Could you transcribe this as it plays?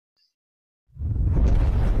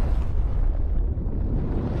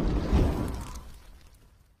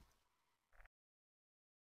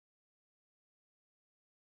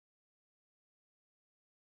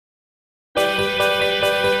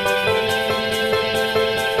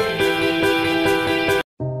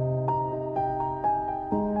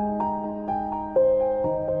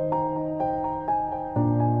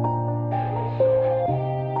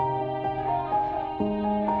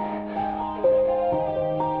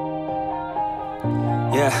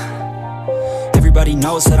Yeah. Everybody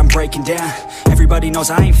knows that I'm breaking down. Everybody knows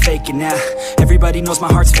I ain't faking now. Everybody knows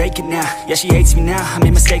my heart's vacant now. Yeah, she hates me now, I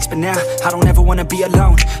made mistakes but now I don't ever wanna be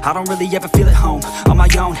alone. I don't really ever feel at home. On my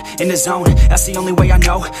own, in the zone, that's the only way I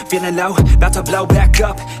know. Feeling low, about to blow back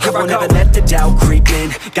up. Here I won't ever let the doubt creep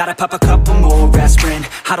in. Gotta pop a couple more aspirin.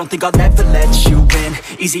 I don't think I'll ever let you in.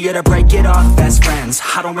 Easier to break it off best friends.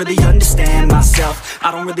 I don't really understand myself.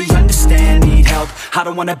 I don't really understand, need help. I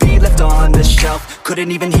don't wanna be left on the shelf.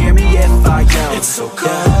 Couldn't even hear me if I yelled. It's so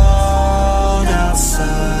cold outside,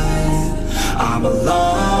 I'm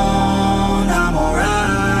alone, I'm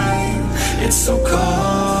alright. It's so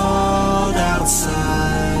cold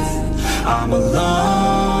outside, I'm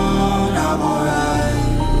alone, I'm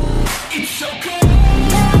alright. It's so cold.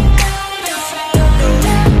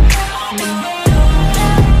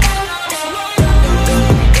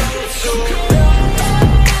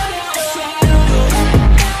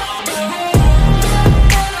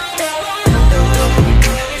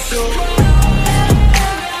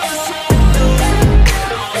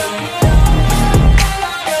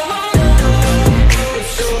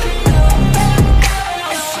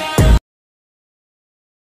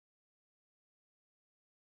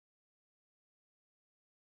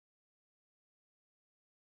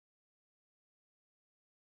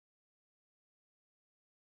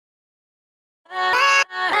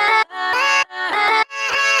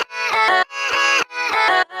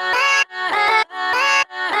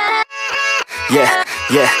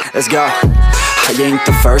 Yeah, let's go. I ain't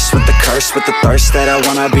the first with the curse, with the thirst that I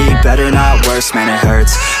wanna be better, not worse, man it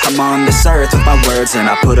hurts. I'm on this earth with my words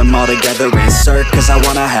and I put them all together, insert, cause I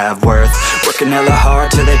wanna have worth. Working hella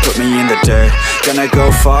hard till they put me in the dirt. Gonna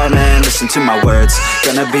go far, man, listen to my words.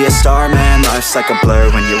 Gonna be a star, man, life's like a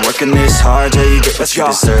blur. When you're working this hard till you get what you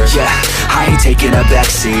deserve. Yeah, I ain't taking a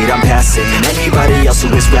backseat, I'm passing anybody else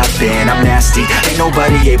who is rapping. I'm nasty, ain't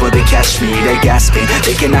nobody able to catch me. They gasping,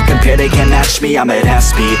 they cannot compare, they can't match me. I'm at half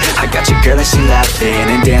speed, I got your girl and she laughing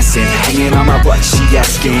and dancing, hanging on my butt, she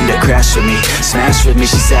asking to crash with me, smash with me.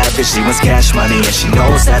 She savage, she wants cash money and she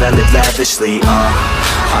knows that I live lavishly.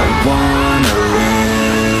 I wanna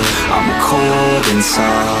live, I'm cold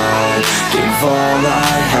inside. Gave all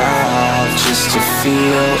I have just to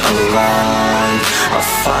feel alive. I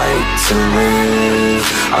fight to live,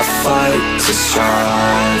 I fight to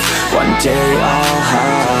strive. One day I'll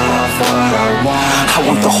have what I want. I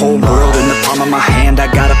want the whole world in the palm of my hand. I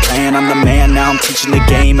got a plan, I'm the man. Now I'm teaching the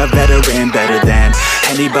game, a veteran, better than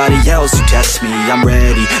anybody else who tests me. I'm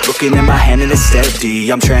ready, looking in my hand and it's steady.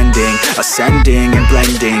 I'm trending, ascending and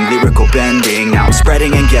blending, lyrical bending. Now I'm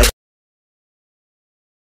spreading and getting.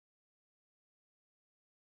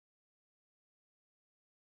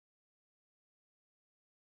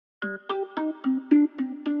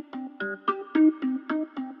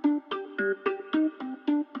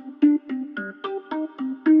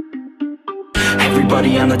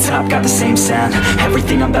 Everybody on the top got the same sound.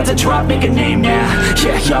 Everything I'm about to drop, make a name now.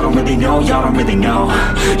 Yeah, y'all don't really know, y'all don't really know.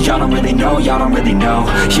 Y'all don't really know, y'all don't really know.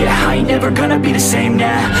 Yeah, I ain't never gonna be the same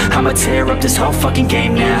now. I'ma tear up this whole fucking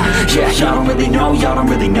game now. Yeah, y'all don't really know, y'all don't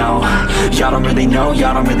really know. Y'all don't really know,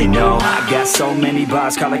 y'all don't really know. I got so many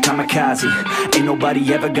bars, call it kamikaze. Ain't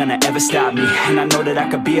nobody ever gonna ever stop me. And I know that I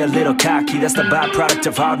could be a little cocky. That's the byproduct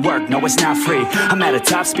of hard work, no it's not free. I'm at a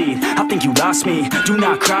top speed, I think you lost me. Do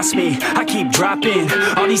not cross me, I keep dropping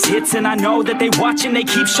all these hits and I know that they watching. They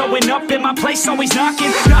keep showing up in my place, always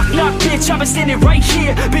knocking. Knock, knock, bitch, I've been standing right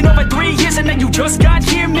here. Been over 3 years and then you just got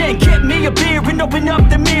here. Man, get me a beer and open up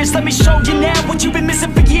the mirrors. Let me show you now what you've been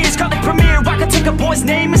missing for years. Call it premiere, I can take a boy's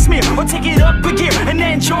name and smear, or take it up a gear and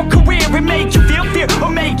end your career and make you feel fear, or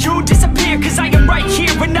make you disappear. Cause I am right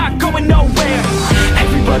here, we're not going nowhere.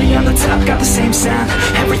 Everybody on the top got the same sound.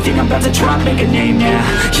 Everything I'm about to drop, make a name now.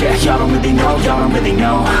 Yeah, y'all don't really know, y'all don't really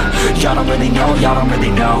know. Y'all don't really know, y'all don't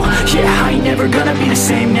really know. Yeah, I ain't never gonna be the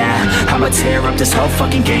same now. I'ma tear up this whole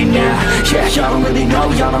fucking game now. Yeah, y'all don't really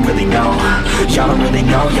know, y'all don't really know. Y'all don't really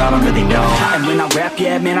know, y'all don't really know. And when I rap,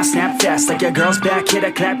 yeah, man, I snap fast. Like your girl's back, hit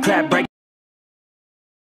a clap, clap, break.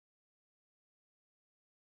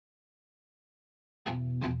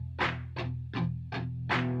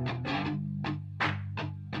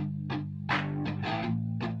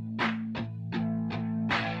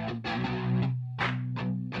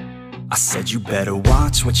 I said you better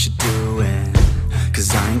watch what you're doing,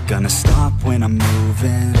 cause I ain't gonna stop when I'm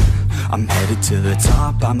moving. I'm headed to the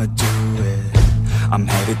top, I'ma do it. I'm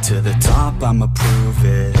headed to the top, I'ma prove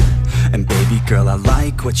it. And baby girl, I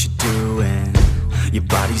like what you're doing. Your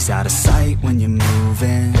body's out of sight when you're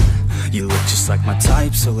moving. You look just like my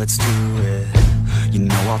type, so let's do it. You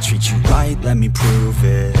know I'll treat you right, let me prove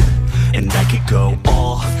it. And I could go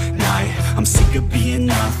all night, I'm sick of being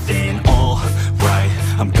nothing. Alright,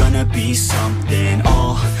 I'm gonna be something.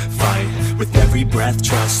 I'll fight with every breath,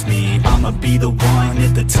 trust me. I'ma be the one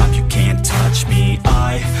at the top, you can't touch me.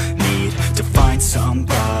 I need to find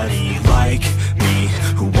somebody like me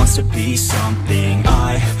who wants to be something.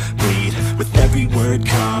 I bleed with every word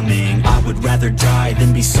coming. I would rather die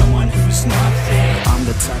than be someone who's nothing. I'm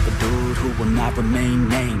the type of dude who will not remain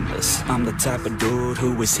nameless. I'm the type of dude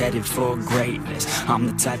who is headed for greatness. I'm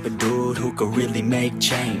the type of dude who could really make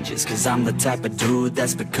changes, cause I'm the type of dude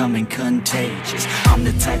that's becoming contagious. I'm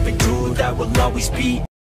the type of dude that will always be